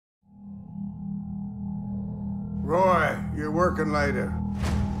Roy, you're working later.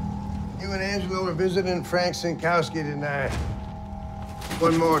 You and Angelo are visiting Frank Sinkowski tonight.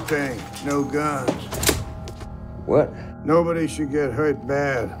 One more thing, no guns. What? Nobody should get hurt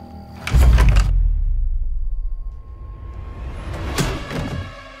bad.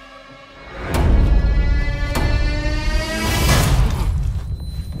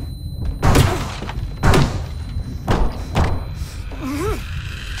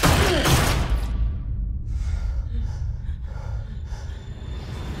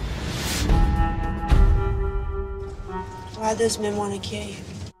 Why those men want to kill you?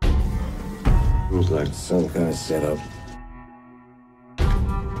 It was like some kind of setup.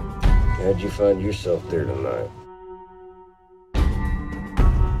 How'd you find yourself there tonight?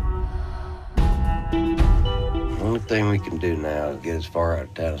 The only thing we can do now is get as far out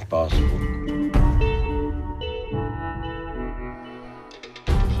of town as possible.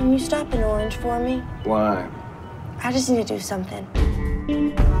 Can you stop an orange for me? Why? I just need to do something.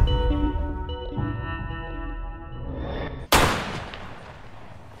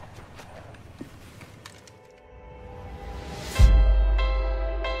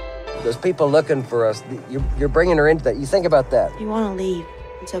 There's people looking for us. You're bringing her into that. You think about that. You want to leave.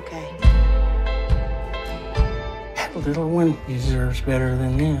 It's okay. That little one deserves better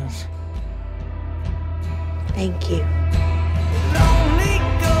than this. Thank you. Lonely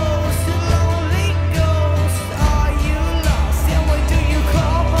ghost, are you lost? And when do you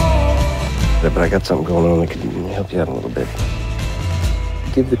come home? But I got something going on that can help you out a little bit.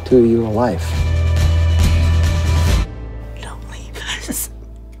 Give the two of you a life. Don't leave us.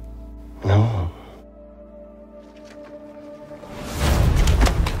 No.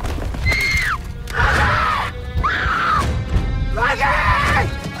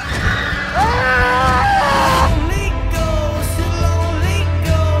 Lonely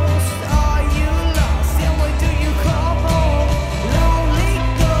ghost, are you lost? And when do you come home? Lonely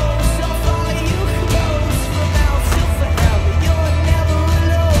ghost, I'll follow you close from now till forever. You're never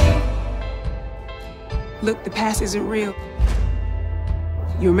alone. Look, the past isn't real.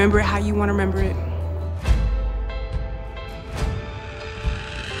 You remember it how you want to remember it.